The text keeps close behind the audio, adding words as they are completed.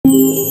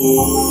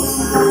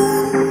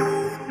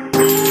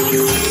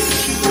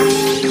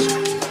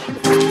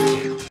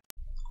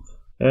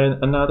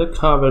another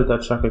cover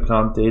that Cakra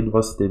Khan did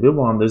was Stevie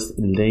Wonder's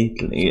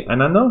Lately,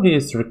 and I know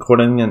he's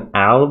recording an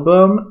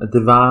album,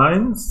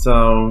 Divine,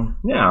 so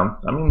yeah,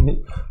 I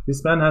mean,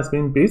 this man has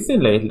been busy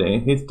lately.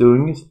 He's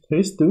doing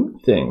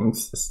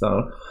things,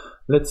 so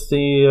let's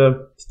see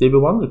Stevie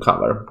Wonder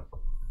cover.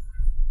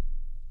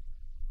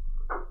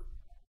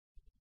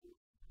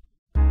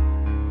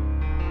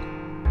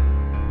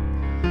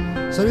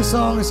 So this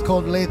song is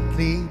called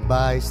Lately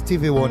by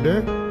Stevie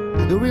Wonder.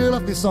 I do really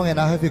love this song and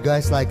I hope you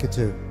guys like it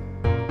too.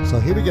 So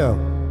here we go.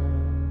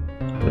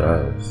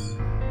 Yes.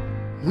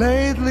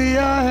 Lately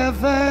I have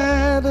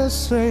had the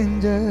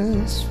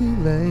strangest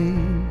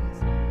feelings,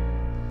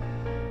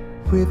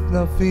 with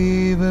no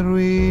even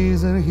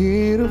reason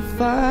here to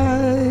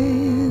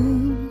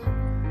find.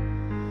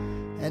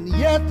 And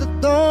yet the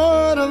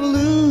thought of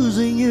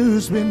losing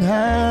you's been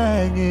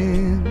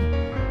hanging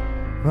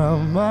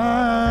from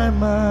my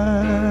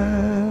mind.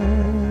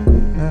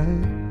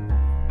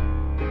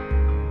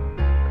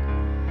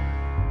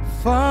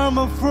 Far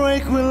more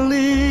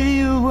frequently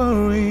you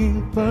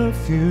wearing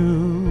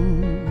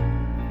perfume,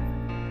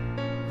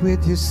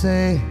 with you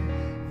say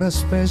no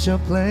special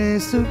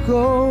place to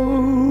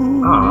go.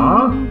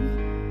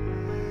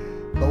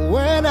 But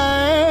when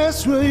I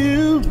ask will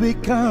you be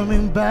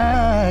coming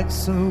back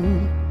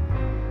soon,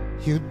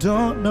 you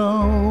don't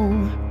know,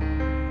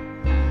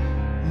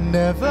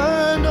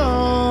 never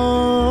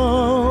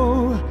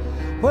know.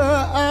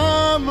 Well,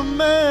 I'm a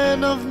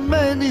man of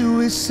many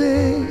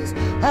wishes.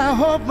 I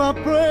hope my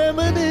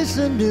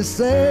premonition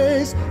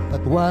misses,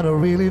 but what I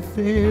really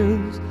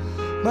feels,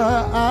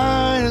 my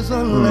eyes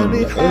don't let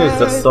me hide. It is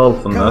the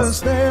soulfulness.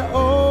 'Cause they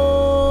always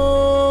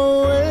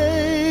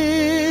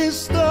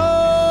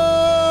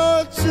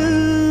start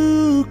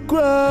to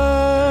cry.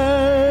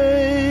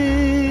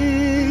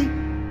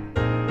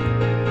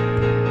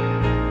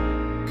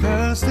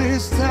 'Cause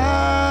this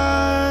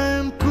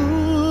time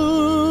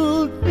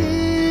could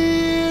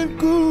be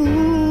goodbye.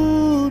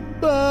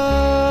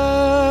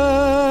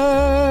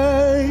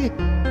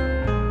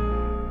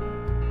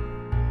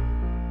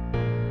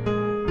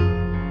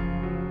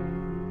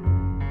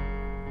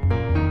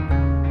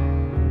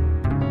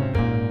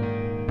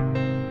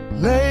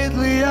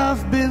 Lately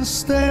I've been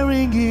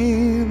staring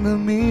in the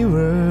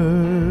mirror,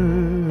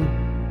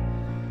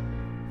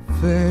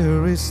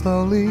 very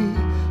slowly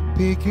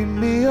picking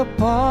me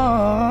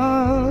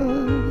apart.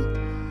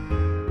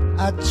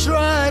 I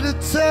try to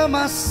tell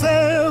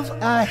myself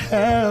I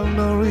have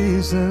no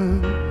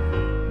reason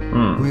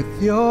with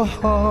your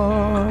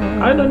heart.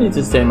 I don't need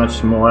to say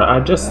much more.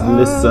 I just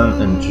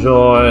listen,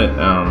 enjoy,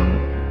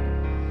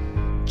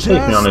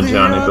 take me on a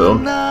journey, boo.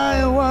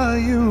 While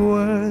you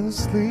were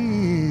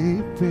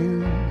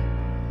sleeping,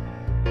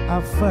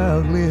 I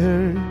finally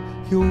heard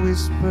you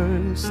whisper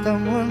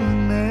someone's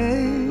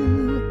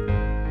name.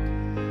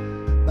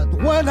 But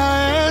when I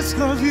ask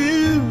of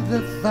you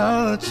the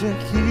thought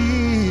you're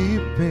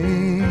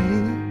keeping,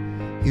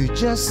 you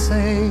just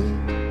say,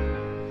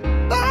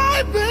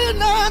 baby,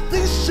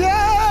 nothing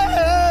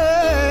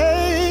changed.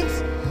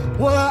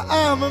 Well,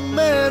 I'm a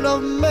man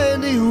of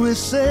many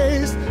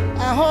wishes.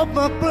 I hope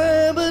my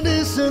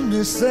premonition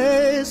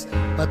misses,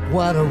 but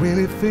what I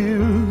really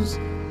feels,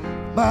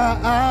 my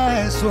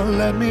eyes won't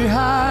let me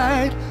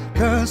hide.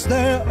 'Cause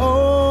they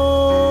always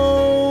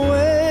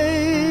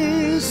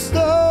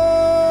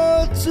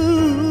start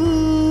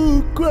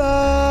to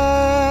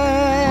cry.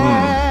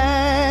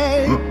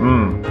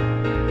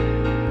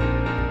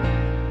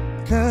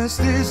 'Cause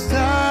this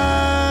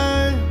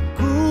time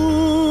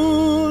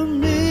could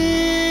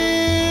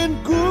mean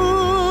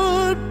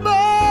goodbye.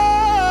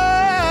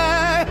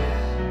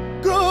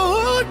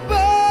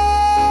 Goodbye.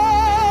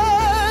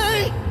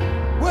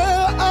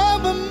 Well,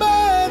 I'm a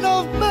man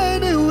of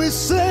many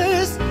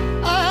wishes.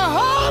 I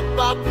hope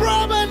my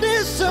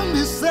premonition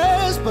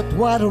misses, but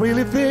what I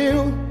really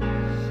feel,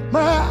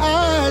 my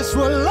eyes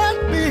will let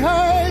me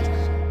hide.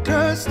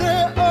 'Cause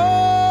they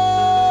always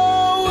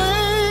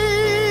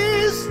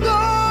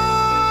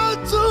start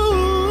to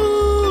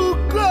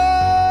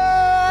cry.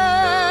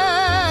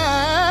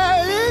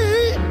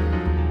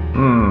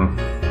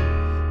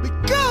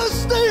 Because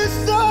this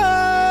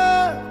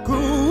time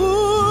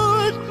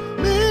could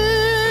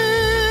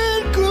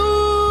mean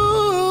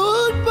goodbye.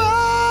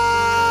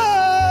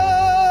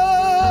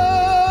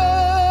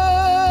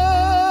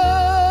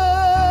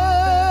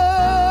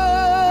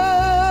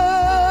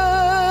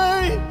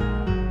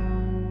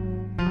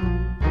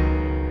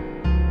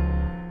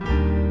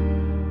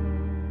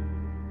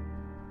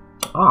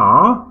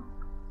 Aww.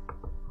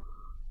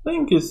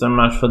 Thank you so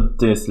much for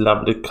this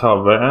lovely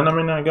cover. And I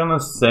mean, I'm gonna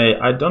say,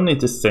 I don't need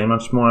to say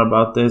much more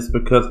about this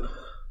because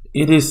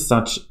it is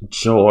such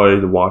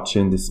joy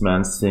watching this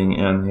man sing,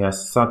 and he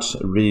has such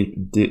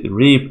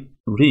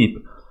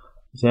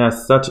he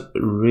has such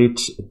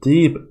rich,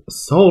 deep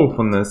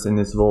soulfulness in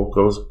his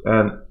vocals,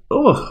 and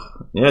oh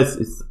yes,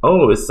 it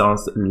always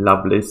sounds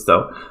lovely.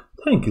 So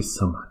thank you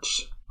so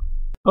much.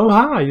 Oh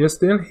hi, you're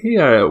still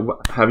here.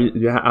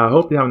 I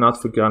hope you have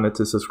not forgotten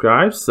to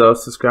subscribe. So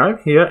subscribe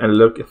here and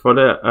look for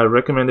the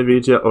recommended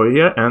video over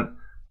here, and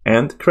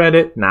end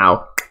credit now.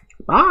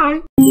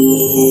 Bye!